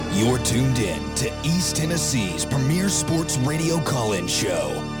You're tuned in to East Tennessee's premier sports radio call-in show.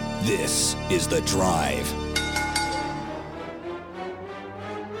 This is The Drive.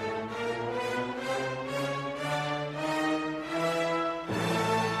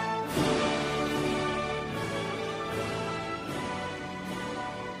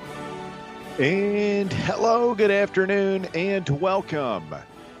 And hello, good afternoon, and welcome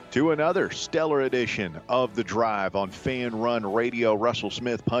to another stellar edition of The Drive on Fan Run Radio. Russell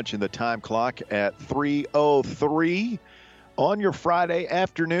Smith punching the time clock at 3:03 on your Friday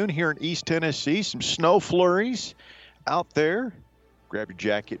afternoon here in East Tennessee. Some snow flurries out there. Grab your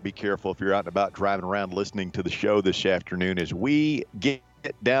jacket. Be careful if you're out and about driving around listening to the show this afternoon as we get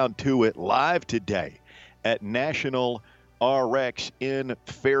down to it live today at National RX in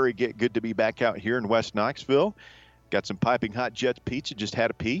Farragut. Good to be back out here in West Knoxville. Got some piping hot Jets pizza, just had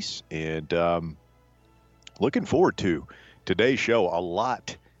a piece, and looking forward to today's show. A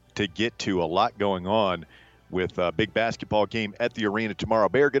lot to get to, a lot going on with a big basketball game at the arena tomorrow.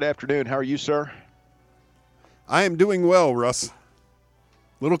 Bear, good afternoon. How are you, sir? I am doing well, Russ.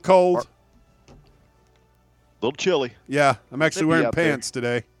 Little cold. Little chilly. Yeah, I'm actually wearing pants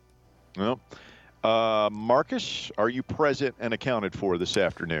today. Well, Marcus, are you present and accounted for this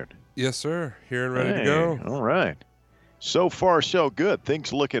afternoon? Yes, sir. Here and ready to go. All right. So far, so good.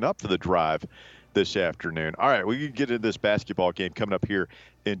 Things looking up for the Drive this afternoon. All right, we can get into this basketball game coming up here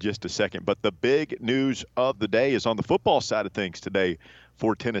in just a second. But the big news of the day is on the football side of things today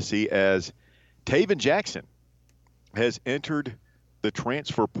for Tennessee, as Taven Jackson has entered the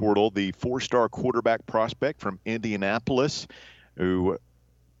transfer portal, the four-star quarterback prospect from Indianapolis, who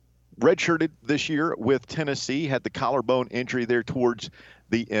redshirted this year with Tennessee, had the collarbone injury there towards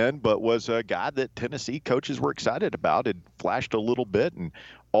the end, but was a guy that Tennessee coaches were excited about. It flashed a little bit, and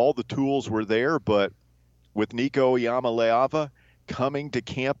all the tools were there. But with Nico Iamaleava coming to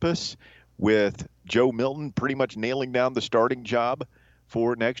campus, with Joe Milton pretty much nailing down the starting job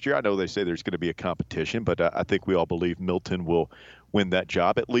for next year, I know they say there's going to be a competition, but I think we all believe Milton will win that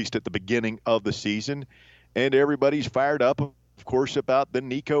job, at least at the beginning of the season. And everybody's fired up, of course, about the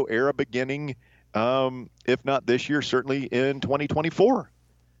Nico era beginning, if not this year, certainly in 2024.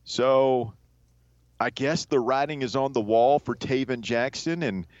 So I guess the writing is on the wall for Taven Jackson,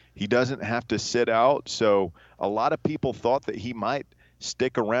 and he doesn't have to sit out. So a lot of people thought that he might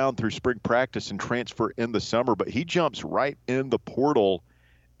stick around through spring practice and transfer in the summer, but he jumps right in the portal,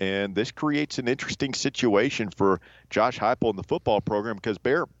 and this creates an interesting situation for Josh Heupel in the football program because,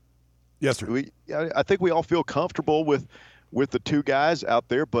 Bear, yes, sir. I think we all feel comfortable with the two guys out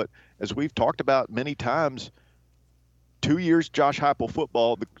there, but as we've talked about many times, 2 years Josh Heupel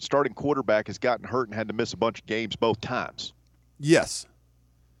football, the starting quarterback has gotten hurt and had to miss a bunch of games both times. Yes.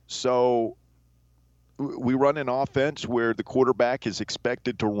 So we run an offense where the quarterback is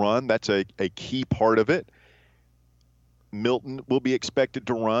expected to run. That's a key part of it. Milton will be expected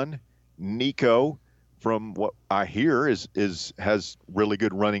to run. Nico, from what I hear, has really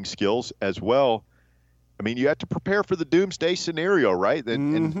good running skills as well. I mean, you have to prepare for the doomsday scenario, right?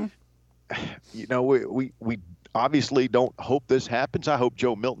 And you know, we obviously don't hope this happens. I hope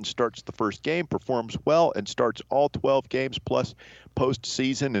Joe Milton starts the first game, performs well, and starts all 12 games plus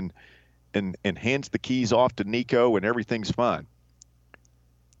postseason and hands the keys off to Nico and everything's fine.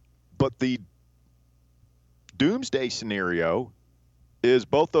 But the doomsday scenario is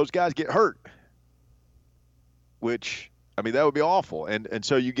both those guys get hurt, which, I mean, that would be awful. And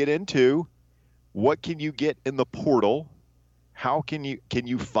so you get into what can you get in the portal? How can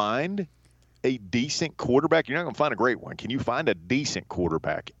you find a decent quarterback? You're not going to find a great one. Can you find a decent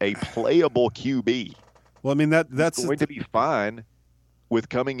quarterback, a playable QB? Well, I mean, that's going to be fine with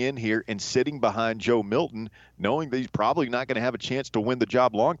coming in here and sitting behind Joe Milton, knowing that he's probably not going to have a chance to win the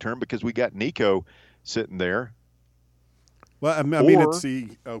job long term because we got Nico sitting there. Well, I mean, it's the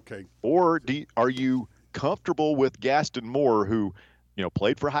okay. Or are you comfortable with Gaston Moore, who, you know,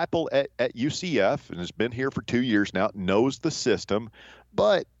 played for Heupel at UCF and has been here for 2 years now, knows the system,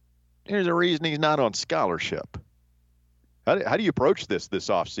 but there's a reason he's not on scholarship. How do you approach this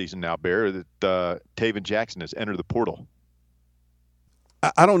offseason now, Bear, that Taven Jackson has entered the portal?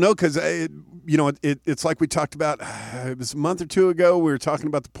 I don't know, because, you know, it's like we talked about, it was a month or two ago, we were talking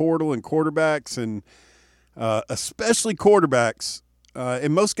about the portal and quarterbacks, and especially quarterbacks.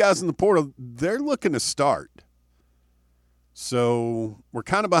 And most guys in the portal, they're looking to start. So we're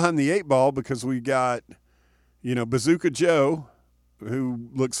kind of behind the eight ball because we got, you know, Bazooka Joe, who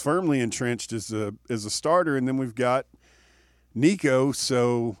looks firmly entrenched as a starter, and then we've got Nico.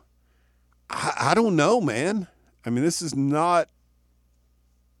 So I don't know, man. I mean, this is not –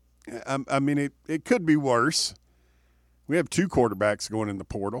 I mean, it could be worse. We have 2 quarterbacks going in the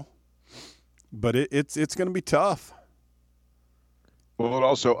portal, but it's going to be tough. Well, it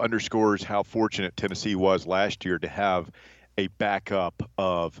also underscores how fortunate Tennessee was last year to have a backup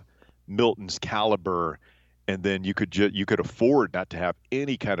of Milton's caliber, and then you could afford not to have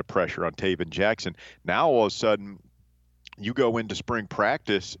any kind of pressure on Taven Jackson. Now all of a sudden, you go into spring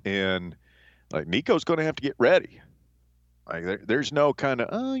practice and like Nico's going to have to get ready. Like there's no kind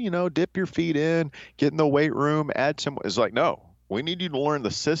of dip your feet in, get in the weight room, add some. It's like no, we need you to learn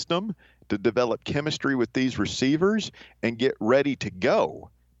the system, to develop chemistry with these receivers, and get ready to go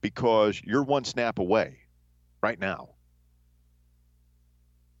because you're one snap away right now.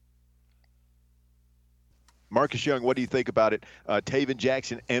 Marcus Young, what do you think about it? Taven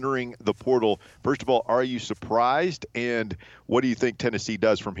Jackson entering the portal. First of all, are you surprised? And what do you think Tennessee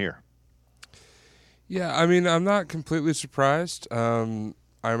does from here? Yeah, I mean, I'm not completely surprised. I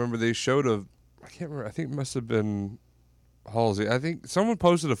remember they showed I can't remember, I think it must have been Halsey. I think someone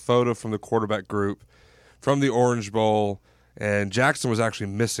posted a photo from the quarterback group from the Orange Bowl, and Jackson was actually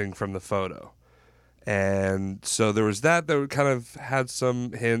missing from the photo. And so there was that kind of had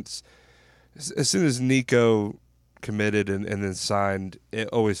some hints. As soon as Nico committed and then signed, it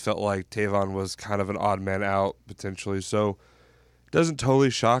always felt like Tavon was kind of an odd man out potentially. So it doesn't totally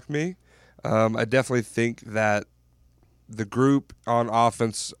shock me. I definitely think that the group on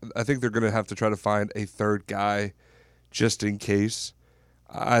offense, I think they're going to have to try to find a third guy just in case.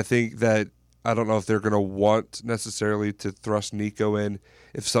 I think that I don't know if they're going to want necessarily to thrust Nico in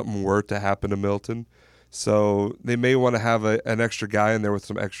if something were to happen to Milton. So they may want to have an extra guy in there with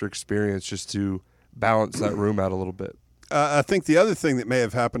some extra experience just to balance that room out a little bit. I think the other thing that may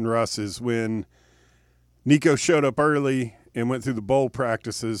have happened, Russ, is when Nico showed up early and went through the bowl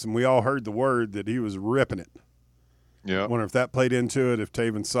practices, and we all heard the word that he was ripping it. Yeah. I wonder if that played into it, if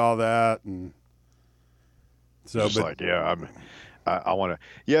Taven saw that. And so, just like, yeah, I want to.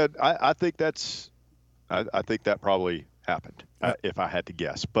 Yeah, I think I think that probably happened, if I had to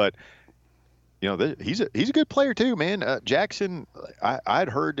guess. But he's a good player too, man. Jackson, I'd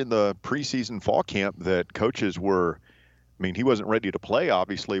heard in the preseason fall camp that coaches were, I mean, he wasn't ready to play,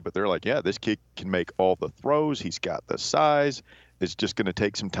 obviously, but they're like, yeah, this kid can make all the throws. He's got the size. It's just going to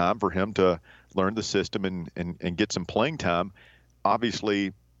take some time for him to learn the system and get some playing time.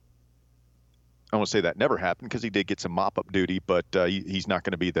 Obviously, I won't say that never happened because he did get some mop-up duty, but he's not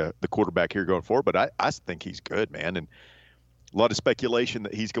going to be the quarterback here going forward. But I think he's good, man. And a lot of speculation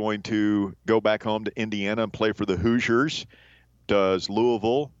that he's going to go back home to Indiana and play for the Hoosiers. Does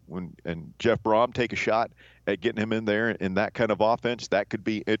Louisville and Jeff Brom take a shot at getting him in there in that kind of offense? That could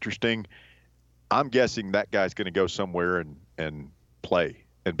be interesting. I'm guessing that guy's going to go somewhere and play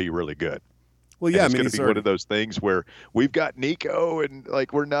and be really good. Well, yeah, it's going to be one of those things where we've got Nico and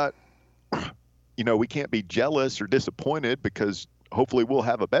like we're not, we can't be jealous or disappointed because hopefully we'll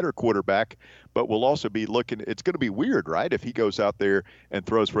have a better quarterback, but we'll also be looking. It's going to be weird, right? If he goes out there and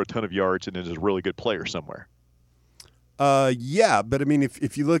throws for a ton of yards and is a really good player somewhere. Yeah, but I mean,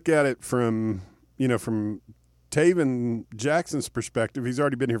 if you look at it from Taven Jackson's perspective, he's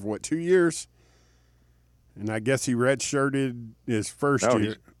already been here for 2 years, and I guess he redshirted his first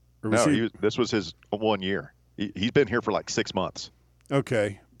year. This was his 1 year. He's been here for like 6 months.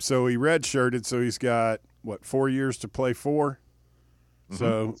 Okay, so he redshirted, so he's got 4 years to play for. Mm-hmm.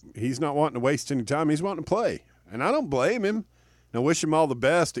 So he's not wanting to waste any time. He's wanting to play, and I don't blame him. I wish him all the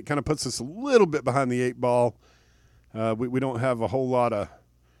best. It kind of puts us a little bit behind the 8 ball. We don't have a whole lot of,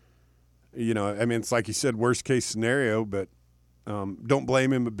 it's like you said, worst case scenario, but don't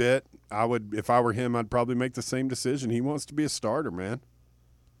blame him a bit. If I were him, I'd probably make the same decision. He wants to be a starter, man.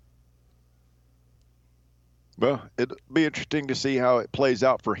 Well, it'll be interesting to see how it plays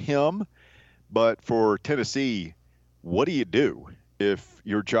out for him. But for Tennessee, what do you do if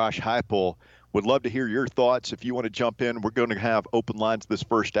you're Josh Heupel? Would love to hear your thoughts. If you want to jump in, we're going to have open lines this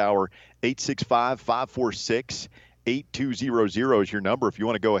first hour. 865-546-8200 is your number. If you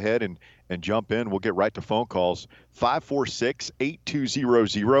want to go ahead and jump in, we'll get right to phone calls.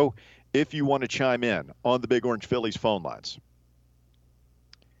 546-8200 if you want to chime in on the Big Orange Phillies phone lines.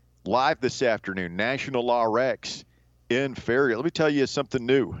 Live this afternoon, National RX in Farragut. Let me tell you something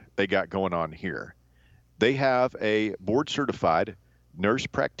new they got going on here. They have a board-certified nurse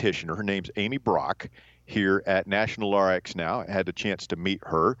practitioner. Her name's Amy Brock here at National RX now. I had a chance to meet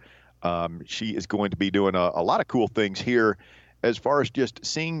her. She is going to be doing a lot of cool things here as far as just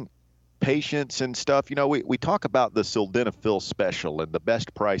seeing patients and stuff. We talk about the Sildenafil special, and the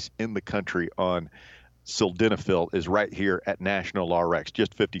best price in the country on Sildenafil is right here at National RX,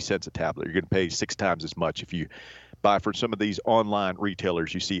 just 50 cents a tablet. You're going to pay 6 times as much if you buy from some of these online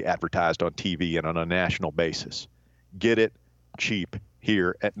retailers you see advertised on TV and on a national basis. get it cheap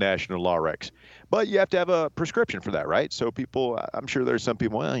here at National RX. But you have to have a prescription for that, right? So people, I'm sure there's some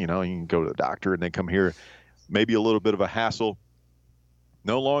people, well, you can go to the doctor and then come here, maybe a little bit of a hassle.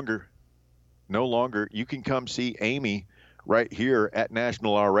 No longer. You can come see Amy right here at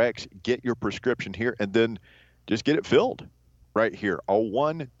National RX, get your prescription here, and then just get it filled right here. A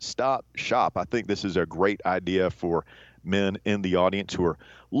one-stop shop. I think this is a great idea for men in the audience who are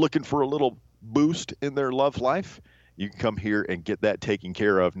looking for a little boost in their love life. You can come here and get that taken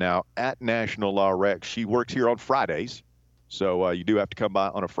care of now at National RX. She works here on Fridays, so you do have to come by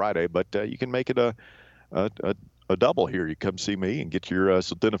on a Friday, but you can make it a double here. You come see me and get your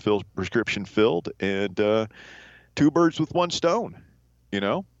sildenafil prescription filled, and two birds with one stone,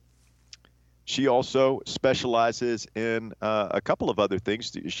 She also specializes in a couple of other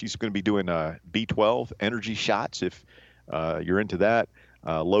things. She's going to be doing B12 energy shots if you're into that,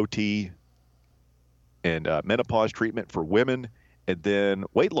 low T and menopause treatment for women, and then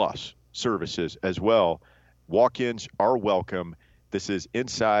weight loss services as well. Walk-ins are welcome. This is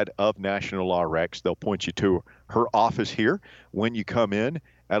inside of National RX. They'll point you to her office here when you come in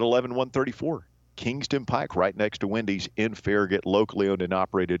at 11134 Kingston Pike, right next to Wendy's in Farragut, locally owned and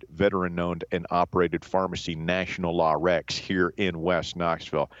operated, veteran-owned and operated pharmacy, National RX here in West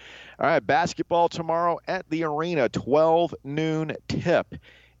Knoxville. All right, basketball tomorrow at the arena, 12 noon tip.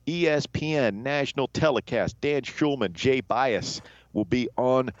 ESPN national telecast. Dan Schulman, Jay Bias will be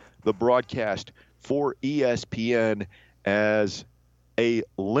on the broadcast for ESPN as a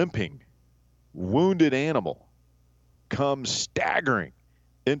limping, wounded animal comes staggering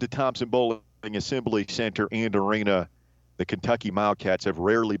into Thompson-Boling Assembly Center and Arena. The Kentucky Wildcats have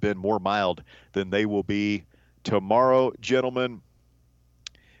rarely been more mild than they will be tomorrow. Gentlemen,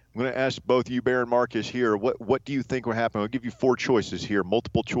 I'm going to ask both you, Bear and Marcus, here, what do you think will happen? I'll give you four choices here,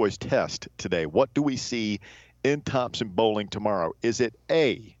 multiple choice test today. What do we see in Thompson-Boling tomorrow? Is it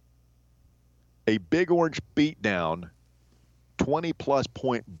A, Big Orange beatdown, 20-plus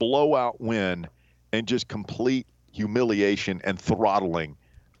point blowout win, and just complete humiliation and throttling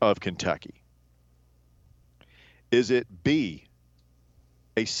of Kentucky? Is it B,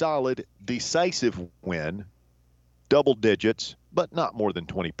 a solid, decisive win, double digits, but not more than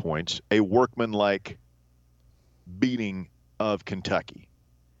 20 points, a workmanlike beating of Kentucky?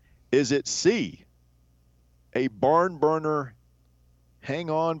 Is it C, a barn burner, hang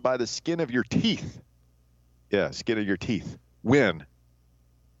on by the skin of your teeth? Yeah, skin of your teeth. Win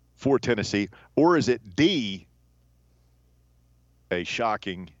for Tennessee. Or is it D, a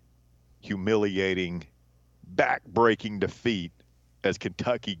shocking, humiliating, back-breaking defeat as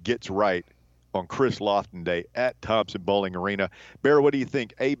Kentucky gets right on Chris Lofton Day at Thompson-Boling Arena? Bear, what do you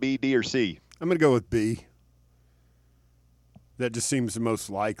think? A, B, D, or C? I'm going to go with B. That just seems the most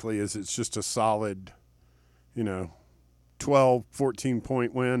likely, as it's just a solid, 12,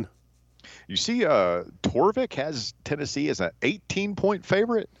 14-point win. You see Torvik has Tennessee as an 18-point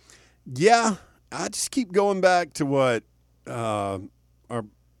favorite? Yeah, I just keep going back to what our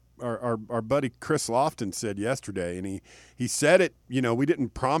buddy Chris Lofton said yesterday, and he said it, we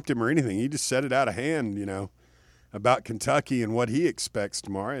didn't prompt him or anything. He just said it out of hand, about Kentucky and what he expects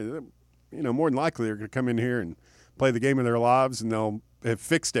tomorrow. More than likely they're going to come in here and play the game of their lives, and they'll have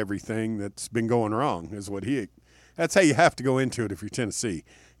fixed everything that's been going wrong, that's how you have to go into it if you're Tennessee.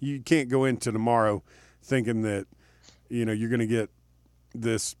 You can't go into tomorrow thinking that, you're going to get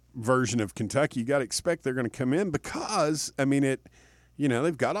this version of Kentucky. You got to expect they're going to come in because,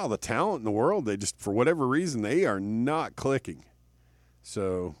 they've got all the talent in the world. They just, for whatever reason, they are not clicking.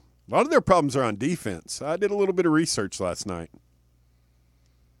 So a lot of their problems are on defense. I did a little bit of research last night.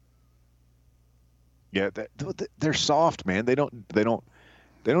 Yeah, they're soft, man. They don't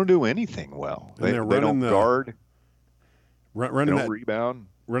do anything well. They don't guard. Running that rebound.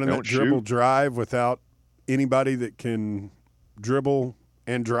 Running that dribble drive without anybody that can dribble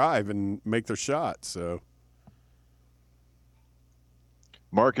and drive and make their shot. So,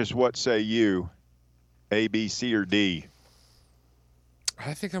 Marcus, what say you? A, B, C, or D?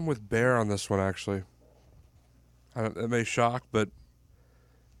 I think I'm with Bear on this one, actually. It may shock, but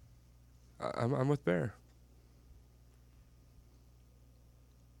I'm with Bear.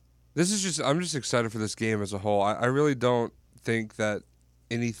 I'm just excited for this game as a whole. I really don't think that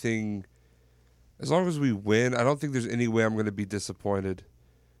anything, as long as we win, I don't think there's any way I'm going to be disappointed.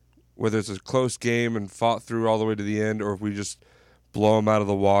 Whether it's a close game and fought through all the way to the end, or if we just blow them out of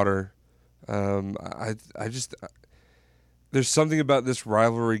the water. There's something about this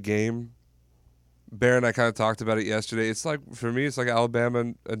rivalry game. Bear and I kind of talked about it yesterday. It's like, for me, it's like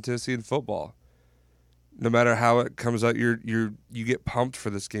Alabama and Tennessee in football. No matter how it comes out, you get pumped for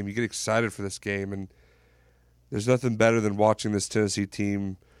this game. You get excited for this game, and There's nothing better than watching this Tennessee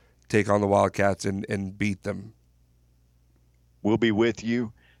team take on the Wildcats and beat them. We'll be with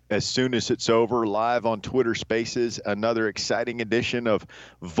you as soon as it's over, live on Twitter Spaces. Another exciting edition of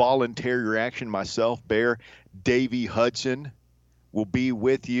Voluntary Reaction. Myself, Bear, Davey Hudson will be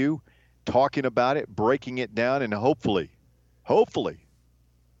with you, talking about it, breaking it down, and hopefully,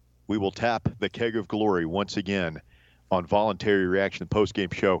 we will tap the keg of glory once again on Voluntary Reaction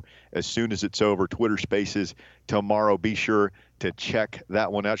postgame show as soon as it's over. Twitter Spaces tomorrow. Be sure to check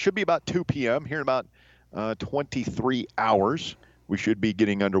that one out. Should be about 2 p.m. here in about 23 hours. We should be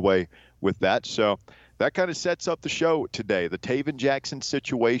getting underway with that. So that kind of sets up the show today. The Taven Jackson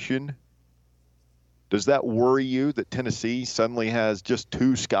situation. Does that worry you that Tennessee suddenly has just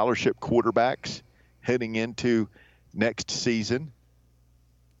 2 scholarship quarterbacks heading into next season?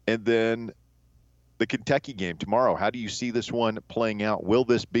 And then the Kentucky game tomorrow. How do you see this one playing out? Will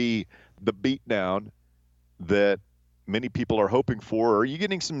this be the beatdown that many people are hoping for? Or are you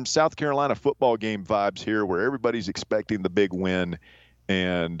getting some South Carolina football game vibes here where everybody's expecting the big win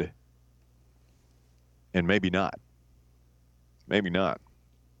and maybe not? Maybe not.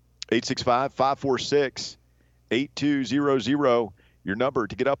 865-546-8200, your number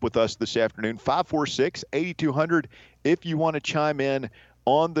to get up with us this afternoon. 546-8200 if you want to chime in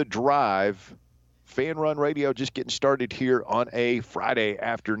on the drive. Fan Run Radio just getting started here on a Friday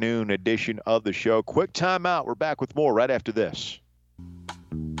afternoon edition of the show. Quick timeout. We're back with more right after this.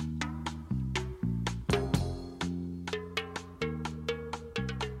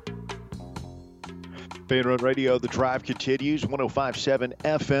 Fan Run Radio, the drive continues. 105.7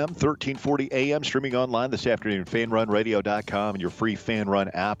 FM, 1340 AM, streaming online this afternoon. FanRunRadio.com and your free Fan Run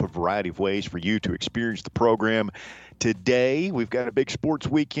app. A variety of ways for you to experience the program. Today, we've got a big sports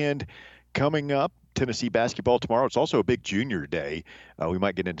weekend coming up. Tennessee basketball tomorrow. It's also a big junior day. We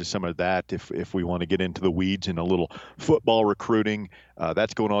might get into some of that if we want to get into the weeds and a little football recruiting.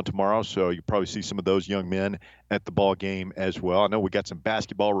 That's going on tomorrow, so you'll probably see some of those young men at the ball game as well. I know we got some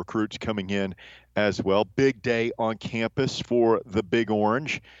basketball recruits coming in as well. Big day on campus for the Big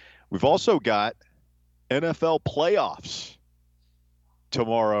Orange. We've also got NFL playoffs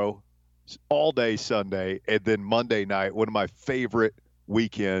tomorrow, all day Sunday, and then Monday night, one of my favorite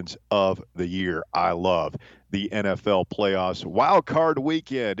weekends of the year. I love the NFL playoffs. Wild card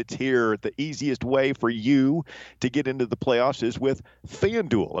weekend. It's here. The easiest way for you to get into the playoffs is with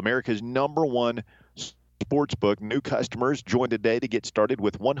FanDuel, America's #1 sportsbook. New customers join today to get started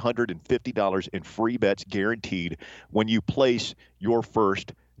with $150 in free bets guaranteed when you place your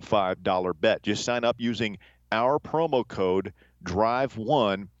first $5 bet. Just sign up using our promo code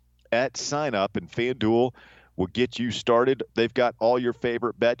DRIVE1 at sign up, and FanDuel will get you started. They've got all your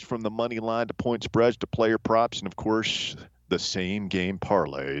favorite bets from the money line to point spreads to player props and, of course, the same game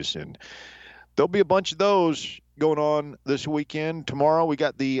parlays. And there'll be a bunch of those going on this weekend. Tomorrow we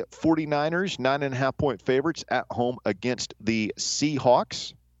got the 49ers, 9.5-point favorites at home against the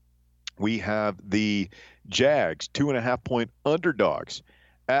Seahawks. We have the Jags, 2.5-point underdogs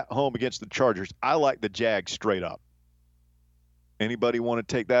at home against the Chargers. I like the Jags straight up. Anybody want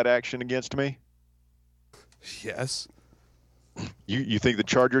to take that action against me? Yes. You think the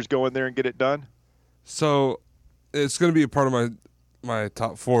Chargers go in there and get it done? So it's going to be a part of my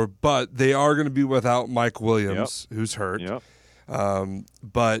top 4, but they are going to be without Mike Williams, who's hurt. Yep.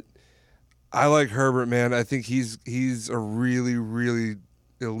 But I like Herbert, man. I think he's a really, really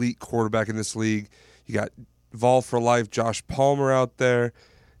elite quarterback in this league. You got Vol for life, Josh Palmer out there,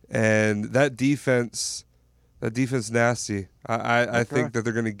 and that defense nasty. I think that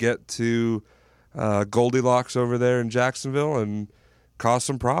they're going to get to Goldilocks over there in Jacksonville and cause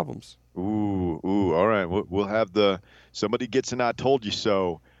some problems. Ooh, all right. We'll have somebody gets an I told you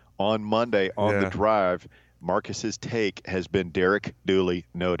so on Monday on the drive. Marcus's take has been Derek duly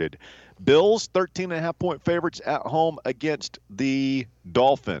noted. Bills, 13.5-point favorites at home against the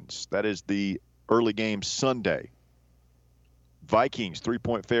Dolphins. That is the early game Sunday. Vikings,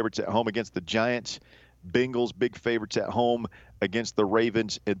 3-point favorites at home against the Giants. Bengals, big favorites at home against the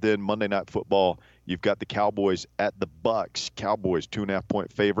Ravens. And then Monday Night Football, you've got the Cowboys at the Bucks. Cowboys,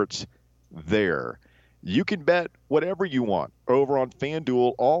 2.5-point favorites there. You can bet whatever you want over on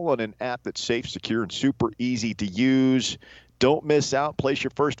FanDuel, all on an app that's safe, secure, and super easy to use. Don't miss out. Place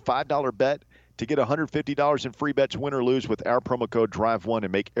your first $5 bet to get $150 in free bets, win or lose, with our promo code DRIVE1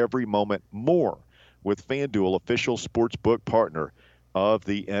 and make every moment more with FanDuel, official sportsbook partner of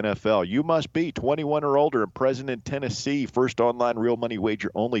the NFL. You must be 21 or older and present in Tennessee. First online real money wager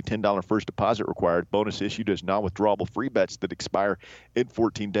only. $10 first deposit required. Bonus issued as non-withdrawable free bets that expire in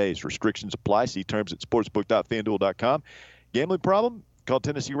 14 days. Restrictions apply. See terms at sportsbook.fanduel.com. Gambling problem? Call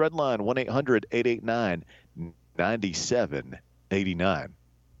Tennessee Redline 1-800-889 97-89.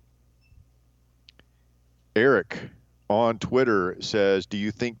 Eric on Twitter says, do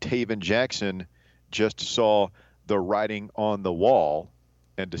you think Taven Jackson just saw the writing on the wall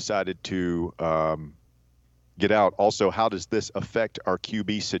and decided to get out? Also, how does this affect our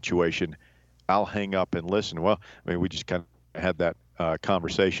QB situation? I'll hang up and listen. Well, I mean, we just kind of had that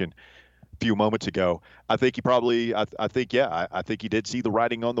conversation a few moments ago. I think he probably, I think he did see the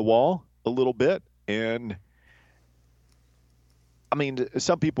writing on the wall a little bit. And I mean,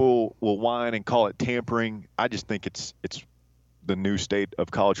 some people will whine and call it tampering. I just think it's the new state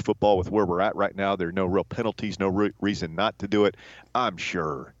of college football with where we're at right now. There are no real penalties, no reason not to do it. I'm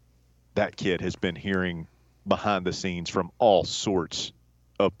sure that kid has been hearing behind the scenes from all sorts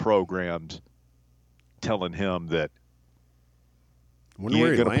of programs telling him that you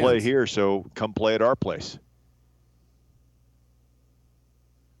ain't going to play here, so come play at our place.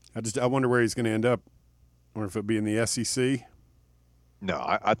 I wonder where he's going to end up. Or if it'd be in the SEC. No,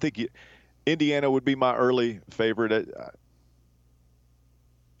 I think Indiana would be my early favorite.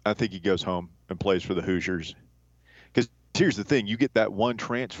 I think he goes home and plays for the Hoosiers. Because here's the thing. You get that one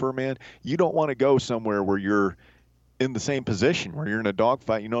transfer, man. You don't want to go somewhere where you're in the same position, where you're in a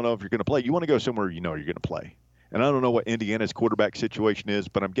dogfight. You don't know if you're going to play. You want to go somewhere you know you're going to play. And I don't know what Indiana's quarterback situation is,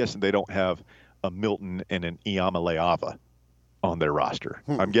 but I'm guessing they don't have a Milton and an Iamaleava on their roster.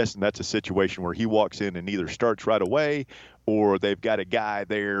 I'm guessing that's a situation where he walks in and either starts right away or they've got a guy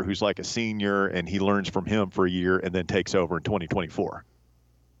there who's like a senior and he learns from him for a year and then takes over in 2024.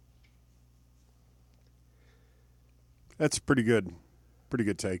 That's pretty good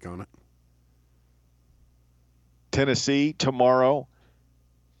take on it. Tennessee tomorrow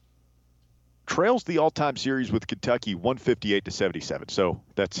trails the all-time series with Kentucky 158-77. So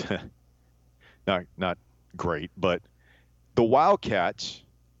that's not great, but the Wildcats,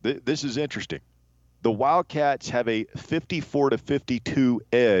 this is interesting. The Wildcats have a 54-52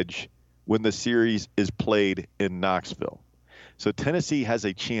 edge when the series is played in Knoxville. So Tennessee has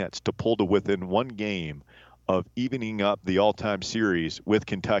a chance to pull to within one game of evening up the all-time series with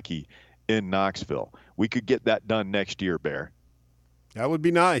Kentucky in Knoxville. We could get that done next year, Bear. That would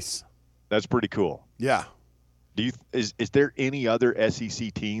be nice. That's pretty cool. Yeah. Is there any other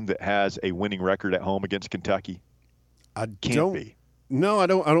SEC team that has a winning record at home against Kentucky? Can't be. No, I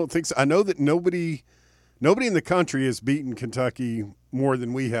don't think so. I know that nobody in the country has beaten Kentucky more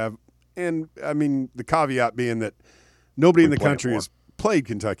than we have. And I mean, the caveat being that nobody in the country has played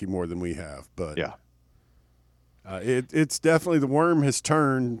Kentucky more than we have. But yeah, it's definitely, the worm has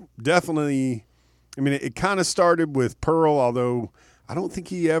turned. Definitely, I mean, it kind of started with Pearl, although I don't think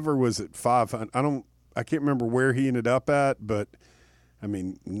he ever was at 500. I can't remember where he ended up at, but I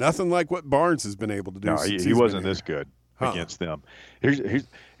mean, nothing like what Barnes has been able to do. No, he wasn't this good against them. Here's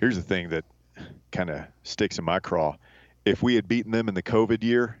the thing that kind of sticks in my craw. If we had beaten them in the COVID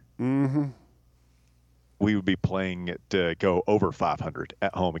year, we would be playing it to go over 500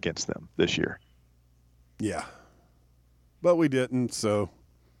 at home against them this year. Yeah. But we didn't, so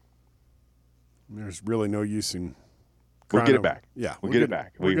there's really no use in We'll get it back. Yeah. We'll get it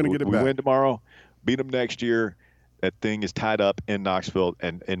back. We're going to get it back. We win tomorrow, beat them next year. That thing is tied up in Knoxville,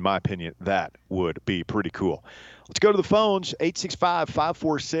 and in my opinion, that would be pretty cool. Let's go to the phones,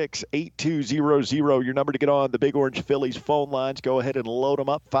 865-546-8200. Your number to get on the Big Orange Phillies phone lines. Go ahead and load them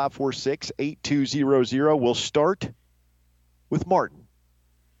up, 546-8200. We'll start with Martin.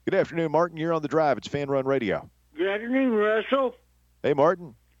 Good afternoon, Martin. You're on the drive. It's Fan Run Radio. Good afternoon, Russell. Hey,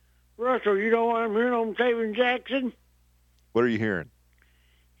 Martin. Russell, you know what I'm hearing on Taven Jackson? What are you hearing?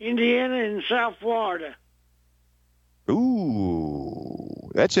 Indiana and South Florida. Ooh,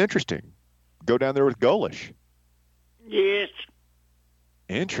 that's interesting. Go down there with Golish. Yes.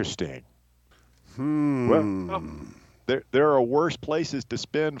 Interesting. Well, there are worse places to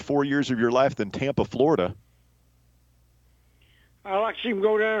spend 4 years of your life than Tampa, Florida. I like to see him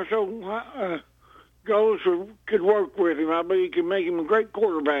go down so Golish could work with him. I believe he could make him a great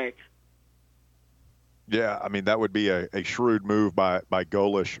quarterback. Yeah, I mean, that would be a shrewd move by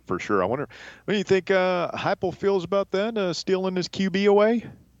Golish for sure. I wonder, what do you think Heupel feels about that, stealing his QB away?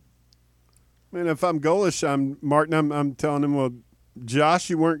 I mean, if I'm Golish, I'm telling him, well, Josh,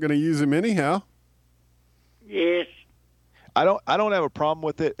 you weren't going to use him anyhow. Yes. I don't have a problem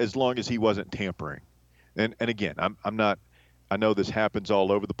with it as long as he wasn't tampering. And again, I'm not, I know this happens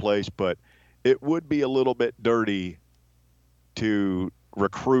all over the place, but it would be a little bit dirty to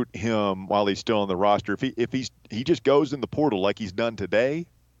recruit him while he's still on the roster. If he just goes in the portal like he's done today,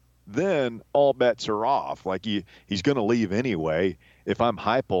 then all bets are off. Like he's going to leave anyway. If I'm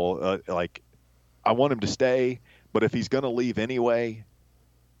Heupel, I want him to stay, but if he's going to leave anyway,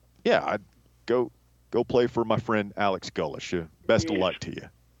 yeah, I'd go go play for my friend Alex Gullish. Best of Yes. luck to you.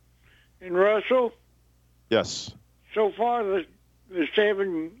 And Russell, Yes. so far the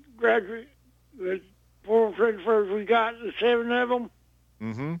 7 graduate, the portal transfers we got, the 7 of them,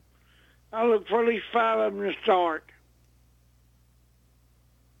 Mm-hmm. I look for at least 5 of them to start.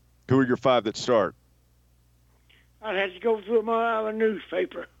 Who are your 5 that start? I'd have to go through my other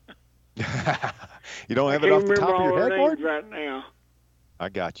newspaper. You don't I have it can't off the top remember of all your their head, names Martin? right now. I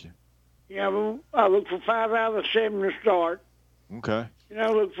got you. Yeah, but I look for 5 out of the 7 to start. Okay. And I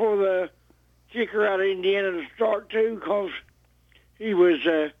look for the kicker out of Indiana to start too, because he was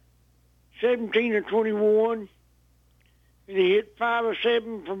 17 or 21, and he hit 5 or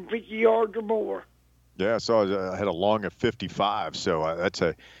 7 from 50 yards or more. Yeah, I saw I had a long of 55, so that's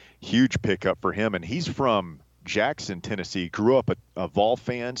a huge pickup for him. And he's from Jackson, Tennessee. Grew up a Vol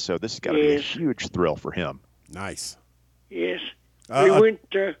fan, so this has got to be a Yes. huge thrill for him. Nice. Yes. He went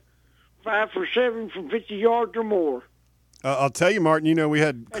 5 for 7 from 50 yards or more. I'll tell you, Martin, we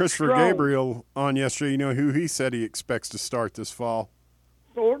had That's Christopher strong. Gabriel on yesterday. You know who he said he expects to start this fall?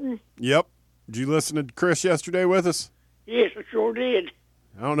 Thornton? Yep. Did you listen to Chris yesterday with us? Yes, I sure did.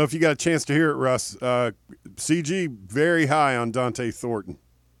 I don't know if you got a chance to hear it, Russ. CG very high on Dante Thornton.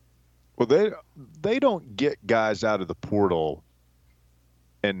 Well, they don't get guys out of the portal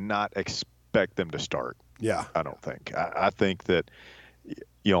and not expect them to start. Yeah. I don't think. I think that,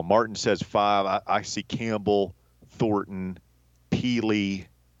 Martin says 5. I see Campbell, Thornton, Peely.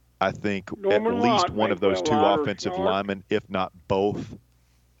 I think Norman at least Lott one may of those well 2 start. offensive linemen, if not both,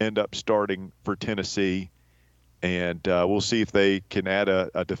 end up starting for Tennessee. And we'll see if they can add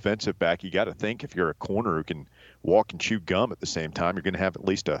a defensive back. You got to think if you're a corner who can walk and chew gum at the same time, you're going to have at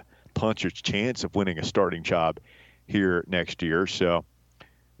least a puncher's chance of winning a starting job here next year. So,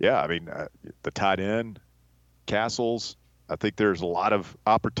 yeah, I mean, the tight end, Castles, I think there's a lot of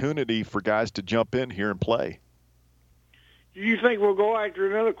opportunity for guys to jump in here and play. Do you think we'll go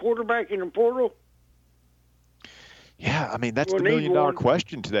after another quarterback in the portal? Yeah, I mean, that's We'll the need million-dollar one.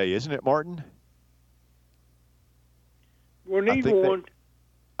 question today, isn't it, Martin? We'll need think one.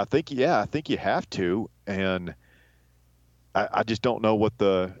 I think you have to. And I just don't know what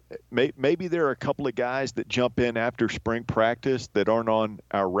maybe there are a couple of guys that jump in after spring practice that aren't on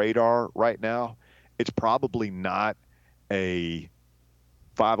our radar right now. It's probably not a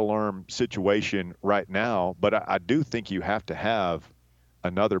 5-alarm situation right now, but I do think you have to have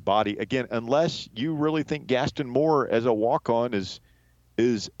another body again, unless you really think Gaston Moore as a walk-on is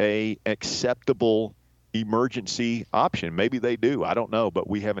a acceptable emergency option. Maybe they do. I don't know, but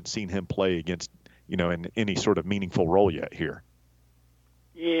we haven't seen him play against, in any sort of meaningful role yet here.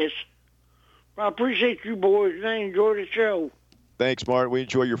 Yes. Well, I appreciate you boys, and I enjoy the show. Thanks, Martin. We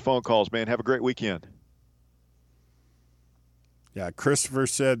enjoy your phone calls, man. Have a great weekend. Yeah, Christopher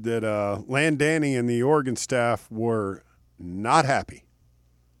said that Landani and the Oregon staff were not happy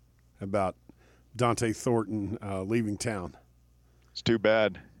about Dante Thornton leaving town. It's too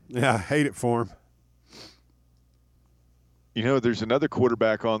bad. Yeah, I hate it for him. There's another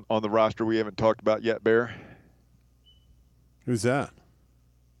quarterback on the roster we haven't talked about yet, Bear. Who's that?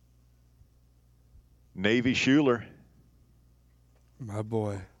 Navy Schuler. My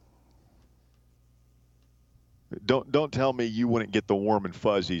boy. Don't tell me you wouldn't get the warm and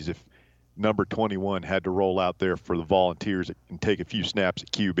fuzzies if number 21 had to roll out there for the Volunteers and take a few snaps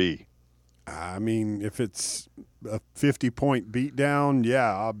at QB. I mean, if it's a 50-point beatdown,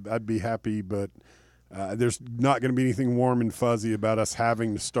 yeah, I'd be happy, but there's not going to be anything warm and fuzzy about us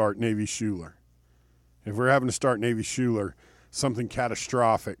having to start Navy Schuler. If we're having to start Navy Schuler, something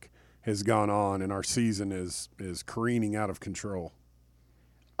catastrophic has gone on, and our season is careening out of control.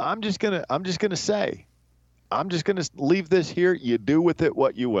 I'm just gonna leave this here. You do with it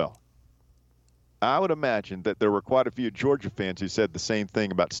what you will. I would imagine that there were quite a few Georgia fans who said the same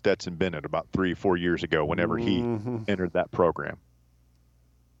thing about Stetson Bennett about 3 or 4 years ago whenever he entered that program.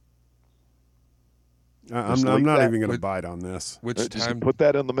 I'm not even going to bite on this. Which Just time? put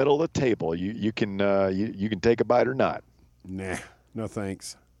that in the middle of the table. You can take a bite or not. Nah, no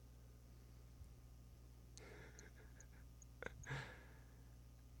thanks.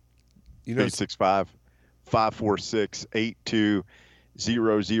 You know,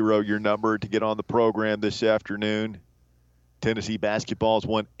 865-546-8200, your number to get on the program this afternoon. Tennessee basketball has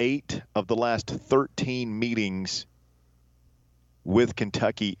won 8 of the last 13 meetings with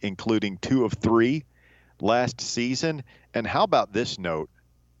Kentucky, including 2 of 3 last season. And how about this note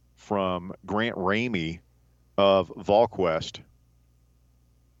from Grant Ramey of VolQuest?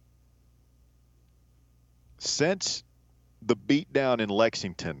 Since the beatdown in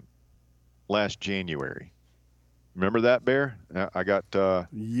Lexington last January, Remember that, Bear? I got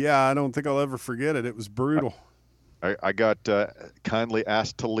Yeah, I don't think I'll ever forget it. It was brutal. I got kindly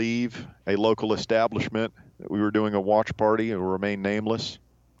asked to leave a local establishment that we were doing a watch party and will remain nameless.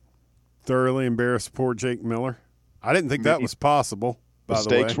 Thoroughly embarrassed poor Jake Miller. I didn't think that was possible, by the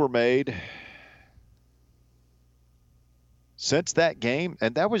way. Mistakes were made. Since that game,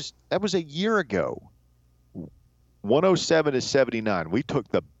 and that was a year ago. 107-79. We took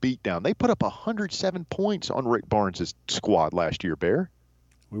the beat down. They put up 107 points on Rick Barnes' squad last year, Bear.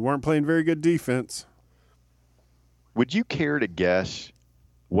 We weren't playing very good defense. Would you care to guess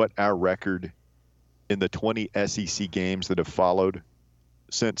what our record in the 20 SEC games that have followed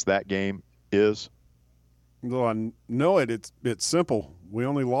since that game is? Though I know it, it's simple. We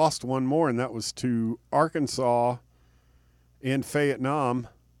only lost one more, and that was to Arkansas and Vietnam.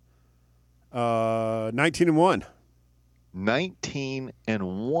 19-1.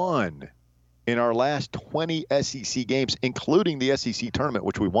 19-1 in our last 20 SEC games, including the SEC tournament,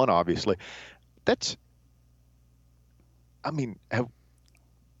 which we won, obviously. Have we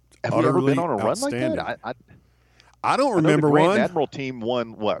ever been on a run like that? I don't remember the Grand one. Admiral team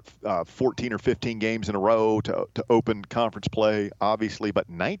won 14 or 15 games in a row to open conference play, obviously, but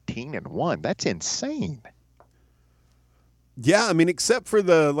 19-1. That's insane. Yeah, I mean, except for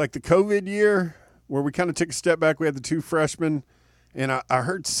the COVID year where we kind of took a step back. We had the two freshmen, and I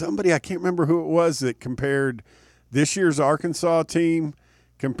heard somebody, I can't remember who it was, that compared this year's Arkansas team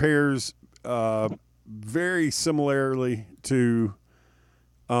compares very similarly to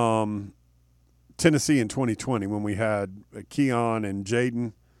Tennessee in 2020 when we had Keon and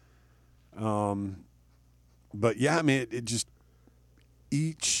Jaden. But, yeah, I mean, it just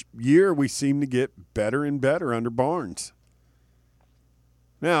each year we seem to get better and better under Barnes.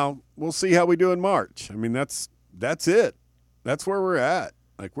 Now, we'll see how we do in March. I mean, that's it. That's where we're at.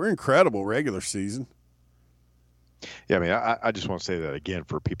 Like, we're incredible regular season. Yeah, I mean, I just want to say that again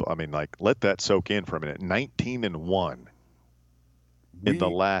for people. I mean, like, let that soak in for a minute. 19-1 in the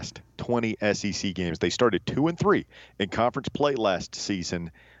last 20 SEC games. They started 2-3 in conference play last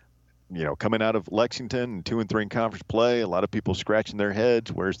season. You know, coming out of Lexington and 2-3 in conference play, a lot of people scratching their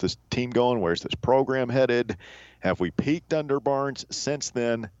heads. Where's this team going? Where's this program headed? Have we peaked under Barnes since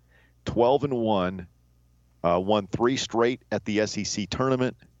then? 12-1, won 3 straight at the SEC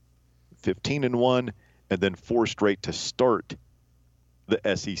tournament, 15-1, and then 4 straight to start the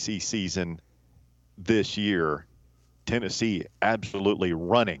SEC season this year. Tennessee absolutely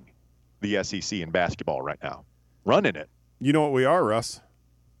running the SEC in basketball right now. Running it. You know what we are, Russ?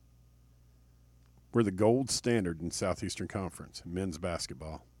 We're the gold standard in Southeastern Conference in men's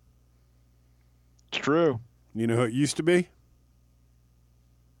basketball. It's true. You know who it used to be?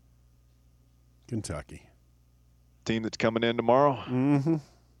 Kentucky. Team that's coming in tomorrow. Mm-hmm.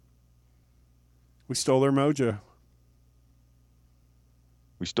 We stole their mojo.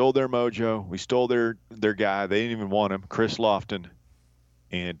 We stole their mojo. We stole their guy. They didn't even want him, Chris Lofton.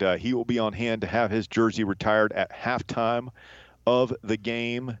 And he will be on hand to have his jersey retired at halftime of the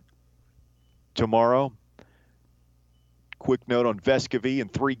game tomorrow. Quick note on Vescovi. In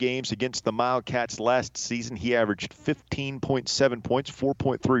 3 games against the Wildcats last season, he averaged 15.7 points,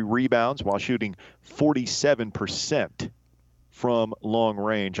 4.3 rebounds, while shooting 47% from long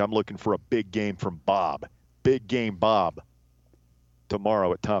range. I'm looking for a big game from Bob. Big game Bob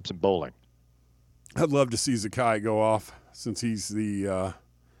tomorrow at Thompson Bowling. I'd love to see Zakai go off since he's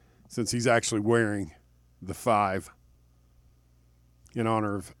actually wearing the 5 in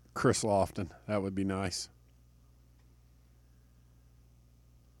honor of Chris Lofton. That would be nice.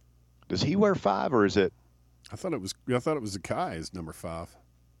 Does he wear 5 or is it? I thought it was Zakai as number 5.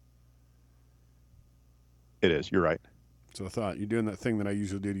 It is. You're right. So I thought, you're doing that thing that I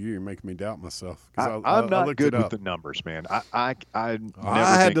usually do to you. You're making me doubt myself. I'm not good with the numbers, man. I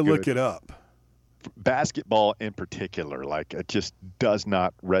had to look it up. Basketball in particular, like, it just does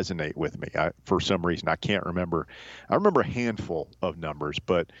not resonate with me. For some reason, I can't remember. I remember a handful of numbers,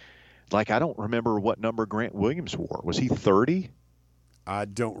 but like, I don't remember what number Grant Williams wore. Was he 30? I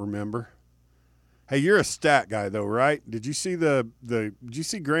don't remember. Hey, you're a stat guy though, right? Did you see did you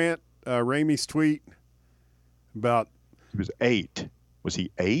see Grant Ramey's tweet about? He was 8. Was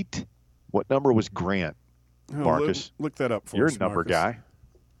he 8? What number was Grant? Marcus, look that up for You're us. You're a number Marcus.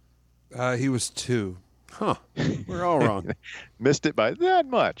 guy. He was 2. Huh. We're all wrong. Missed it by that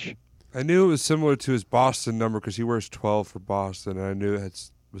much. I knew it was similar to his Boston number because he wears 12 for Boston, and I knew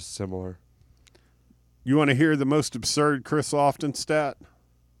it was similar. You want to hear the most absurd Chris Lofton stat?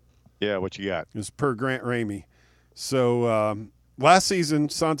 Yeah, what you got? It's per Grant Ramey. So last season,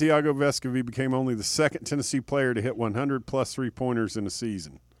 Santiago Vescovi became only the second Tennessee player to hit 100-plus three-pointers in a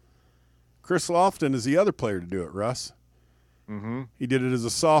season. Chris Lofton is the other player to do it, Russ. Mm-hmm. He did it as a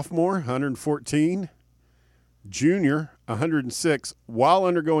sophomore, 114, junior, 106, while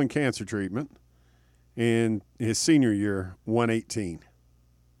undergoing cancer treatment, and his senior year, 118.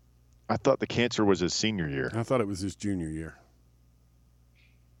 I thought the cancer was his senior year. I thought it was his junior year.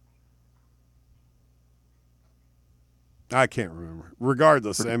 I can't remember.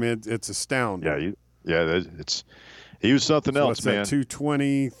 Regardless, I mean, it's astounding. He was something else, what's man. That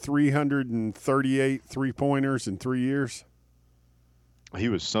 220, 338 3-pointers in 3 years. He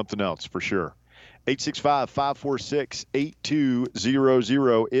was something else for sure.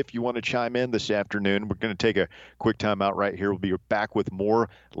 865-546-8200 if you want to chime in this afternoon. We're going to take a quick time out right here. We'll be back with more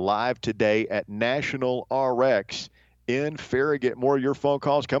live today at National RX in Farragut. More of your phone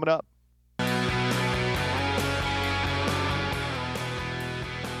calls coming up.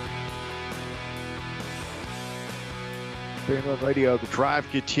 Fanrun Radio, the drive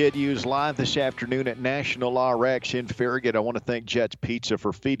continues live this afternoon at National RX in Farragut. I want to thank Jets Pizza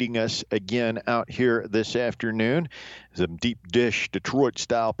for feeding us again out here this afternoon. Some deep dish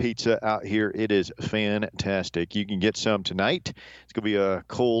Detroit-style pizza out here. It is fantastic. You can get some tonight. It's going to be a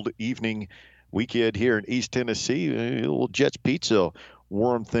cold evening weekend here in East Tennessee. A little Jets Pizza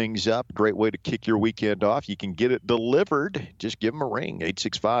warm things up. Great way to kick your weekend off. You can get it delivered. Just give them a ring,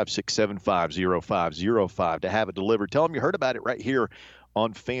 865-675-0505 to have it delivered. Tell them you heard about it right here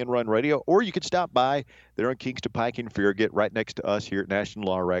on Fan Run Radio, or you can stop by there on Kingston Pike in Farragut, right next to us here at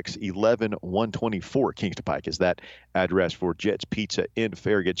National RX. 11124 Kingston Pike is that address for Jets Pizza in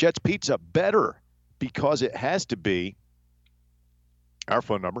Farragut. Jets Pizza, better because it has to be. Our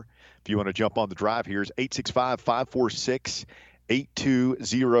phone number, if you want to jump on the drive here, is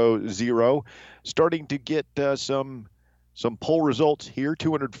 865-546-8200. Starting to get some poll results here.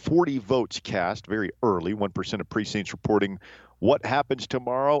 240 votes cast very early. 1% of precincts reporting what happens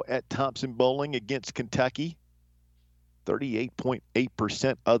tomorrow at Thompson Bowling against Kentucky.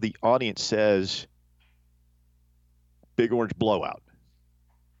 38.8% of the audience says Big Orange blowout.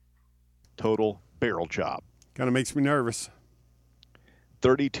 Total barrel job. Kind of makes me nervous.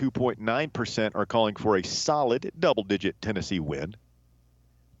 32.9% are calling for a solid double-digit Tennessee win.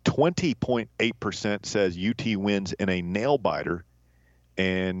 20.8% says UT wins in a nail-biter.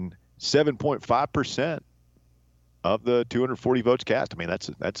 And 7.5% of the 240 votes cast. I mean,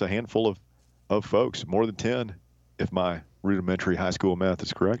 that's a handful of folks, more than 10, if my rudimentary high school math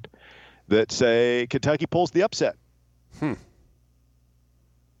is correct, that say Kentucky pulls the upset. I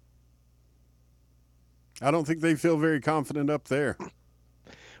don't think they feel very confident up there.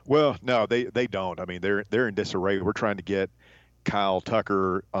 Well, no, they don't. I mean, they're in disarray. We're trying to get Kyle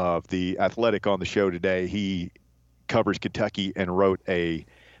Tucker of The Athletic on the show today. He covers Kentucky and wrote a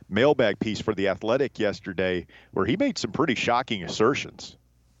mailbag piece for The Athletic yesterday where he made some pretty shocking assertions.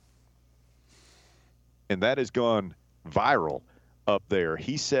 And that has gone viral up there.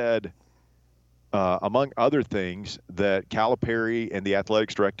 He said, among other things, that Calipari and the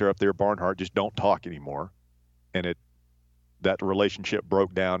athletics director up there, Barnhart, just don't talk anymore. And that relationship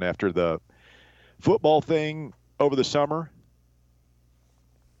broke down after the football thing over the summer.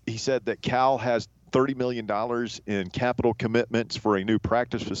 He said that Cal has $30 million in capital commitments for a new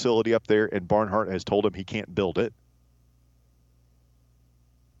practice facility up there, and Barnhart has told him he can't build it.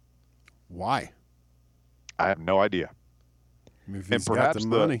 Why? I have no idea. I mean, if he's got the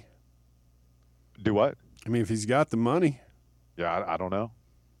money. Do what? I mean, if he's got the money. Yeah, I don't know.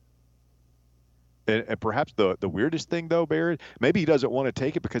 And perhaps the weirdest thing, though, Barrett, maybe he doesn't want to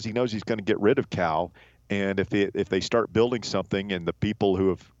take it because he knows he's going to get rid of Cal. And if they start building something and the people who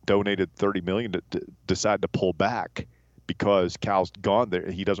have donated $30 million decide to pull back because Cal's gone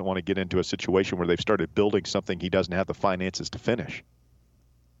there, he doesn't want to get into a situation where they've started building something he doesn't have the finances to finish.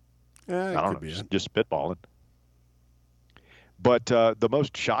 I don't know, just spitballing. But the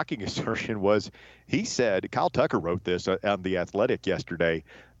most shocking assertion was he said, Kyle Tucker wrote this on The Athletic yesterday,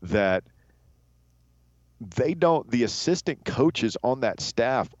 that the assistant coaches on that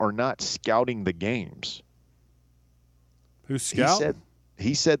staff are not scouting the games. Who's scout?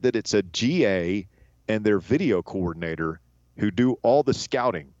 He said that it's a GA and their video coordinator who do all the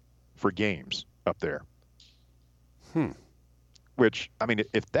scouting for games up there. Which, I mean,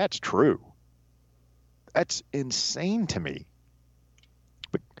 if that's true, that's insane to me.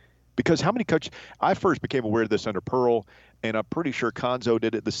 Because how many coaches – I first became aware of this under Pearl, and I'm pretty sure Konzo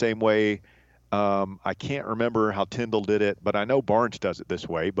did it the same way. I can't remember how Tyndall did it, but I know Barnes does it this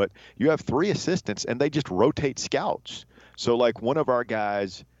way. But you have 3 assistants, and they just rotate scouts. So, like, one of our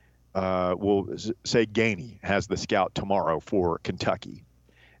guys will say Gainey has the scout tomorrow for Kentucky.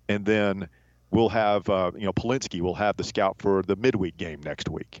 And then we'll have Polinsky will have the scout for the midweek game next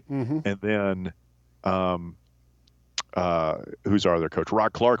week, and then who's our other coach?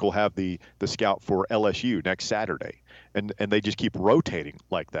 Rod Clark will have the scout for LSU next Saturday, and they just keep rotating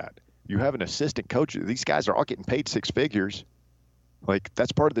like that. You have an assistant coach. These guys are all getting paid six figures. Like,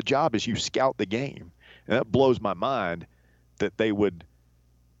 that's part of the job, is you scout the game, and that blows my mind that they would,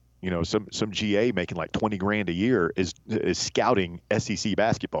 some GA making like $20,000 a year is scouting SEC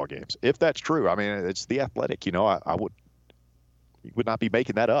basketball games. If that's true, I mean, it's The Athletic. I would not be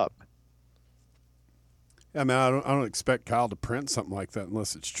making that up. I mean, I don't expect Kyle to print something like that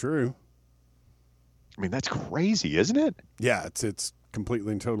unless it's true. I mean, that's crazy, isn't it? Yeah, it's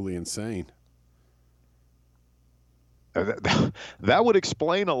completely and totally insane. That would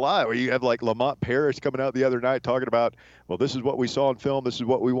explain a lot. Where you have like Lamont Paris coming out the other night talking about, well, this is what we saw in film, this is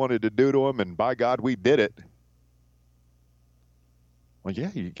what we wanted to do to him, and by God, we did it. Well, yeah,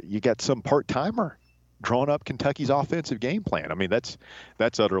 you got some part-timer drawing up Kentucky's offensive game plan. I mean, that's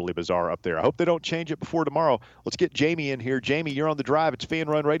utterly bizarre up there. I hope they don't change it before tomorrow. Let's get Jamie in here. Jamie, you're on the drive. It's Fan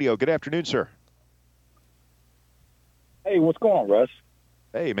Run Radio. Good afternoon, sir. Hey, what's going on, Russ?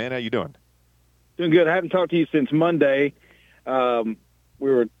 Hey, man, how you doing? Doing good. I haven't talked to you since Monday. We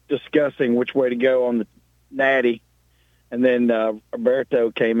were discussing which way to go on the Natty, and then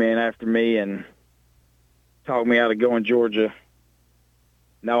Roberto came in after me and talked me out of going Georgia.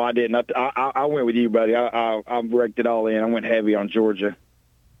 No, I didn't. I went with you, buddy. I raked it all in. I went heavy on Georgia.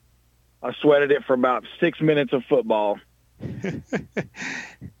 I sweated it for about 6 minutes of football.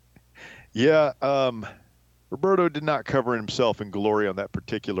 Yeah, Roberto did not cover himself in glory on that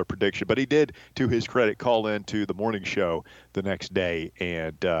particular prediction, but he did, to his credit, call into the morning show the next day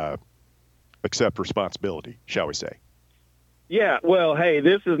and accept responsibility, shall we say. Yeah, well, hey,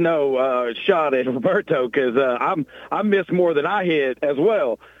 this is no shot at Roberto, because I missed more than I hit as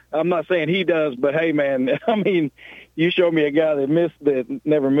well. I'm not saying he does, but hey, man, I mean, you show me a guy that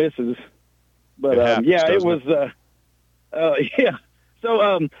never misses. But it was yeah.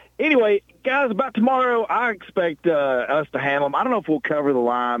 So anyway, guys, about tomorrow, I expect us to handle them. I don't know if we'll cover the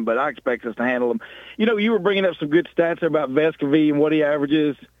line, but I expect us to handle them. You were bringing up some good stats there about Vescovy and what he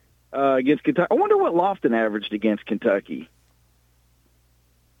averages against Kentucky. I wonder what Lofton averaged against Kentucky.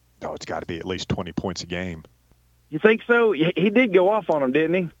 Oh, it's got to be at least 20 points a game. You think so? He did go off on him,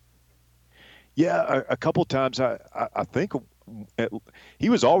 didn't he? Yeah, a couple times. I think he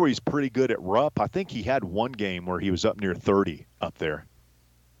was always pretty good at Rupp. I think he had one game where he was up near 30 up there.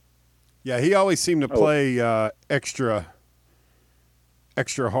 Yeah, he always seemed to play extra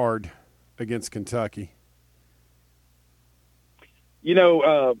hard against Kentucky.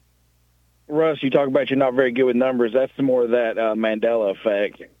 Russ, you talk about you're not very good with numbers. That's more of that Mandela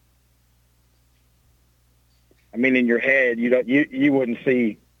effect. I mean, in your head, you wouldn't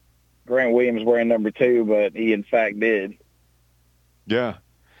see Grant Williams wearing number 2, but he in fact did. Yeah.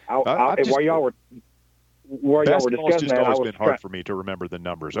 While y'all were discussing that, always been hard for me to remember the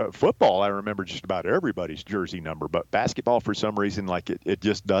numbers. Football, I remember just about everybody's jersey number, but basketball, for some reason, like it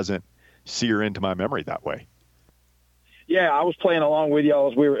just doesn't sear into my memory that way. Yeah, I was playing along with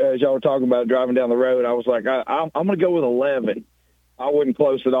y'all as y'all were talking about driving down the road. I was like, I'm going to go with 11. I wasn't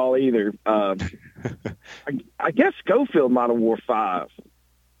close at all either. I guess Schofield might have wore 5.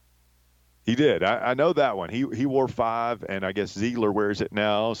 He did. I know that one. He wore 5, and I guess Ziegler wears it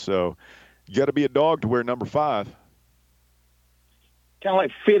now. So you got to be a dog to wear number 5. Kind of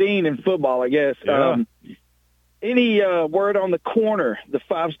like fitting in football, I guess. Yeah. Any word on the corner, the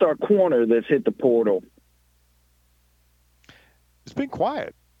 5-star corner that's hit the portal? It's been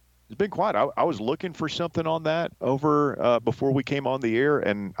quiet. I was looking for something on that over before we came on the air,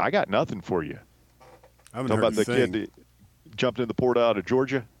 and I got nothing for you. I haven't Talk heard about the anything. kid that jumped in the portal out of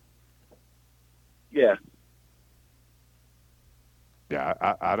Georgia. Yeah. Yeah,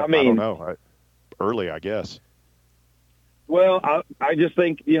 I don't know. Early, I guess. Well, I just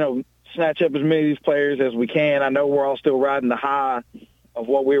think, snatch up as many of these players as we can. I know we're all still riding the high of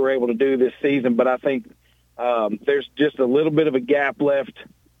what we were able to do this season, but I think there's just a little bit of a gap left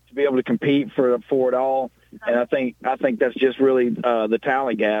to be able to compete for it all. And I think that's just really the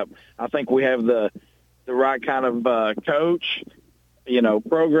talent gap. I think we have the right kind of coach,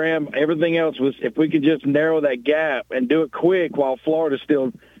 program. Everything else was, if we could just narrow that gap and do it quick while Florida's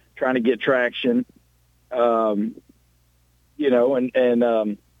still trying to get traction, and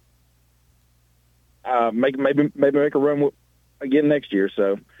maybe make a run again next year.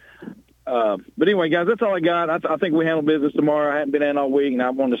 So, but anyway, guys, that's all I got. I think we handle business tomorrow. I haven't been in all week, and I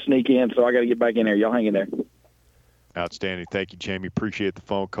wanted to sneak in, so I got to get back in there. Y'all hang in there. Outstanding. Thank you, Jamie. Appreciate the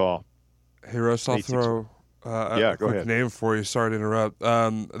phone call. Hey, Russ, I'll throw Yeah, go quick ahead. name for you. Sorry to interrupt.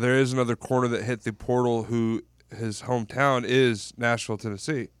 There is another corner that hit the portal who his hometown is Nashville,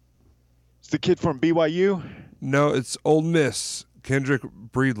 Tennessee. It's the kid from BYU? No, it's Ole Miss, Kendrick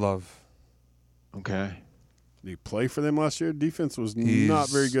Breedlove. Okay. Did he play for them last year? Defense was not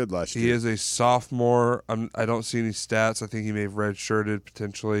very good last year. He is a sophomore. I don't see any stats. I think he may have redshirted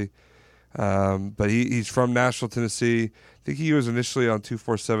potentially. But he's from Nashville, Tennessee. I think he was initially on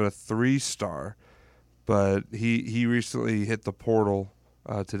 247, a 3-star. But he recently hit the portal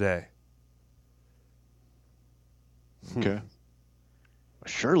today. Okay.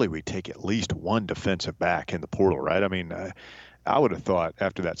 Surely we take at least one defensive back in the portal, right? I mean, I would have thought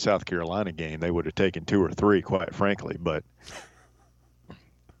after that South Carolina game they would have taken 2 or 3, quite frankly. But,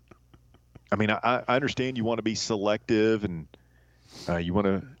 I mean, I understand you want to be selective and you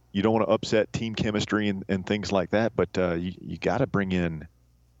don't want to upset team chemistry and things like that, but you got to bring in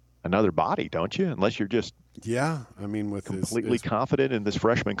another body, don't you? Unless you're just I mean, with completely confident in this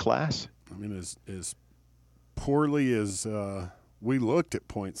freshman class. I mean, as poorly as we looked at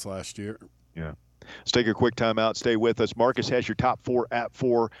points last year. Yeah. Let's take a quick time out. Stay with us. Marcus has your top 4 at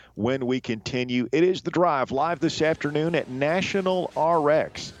 4 when we continue. It is The Drive live this afternoon at National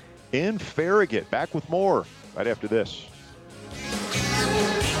RX in Farragut. Back with more right after this.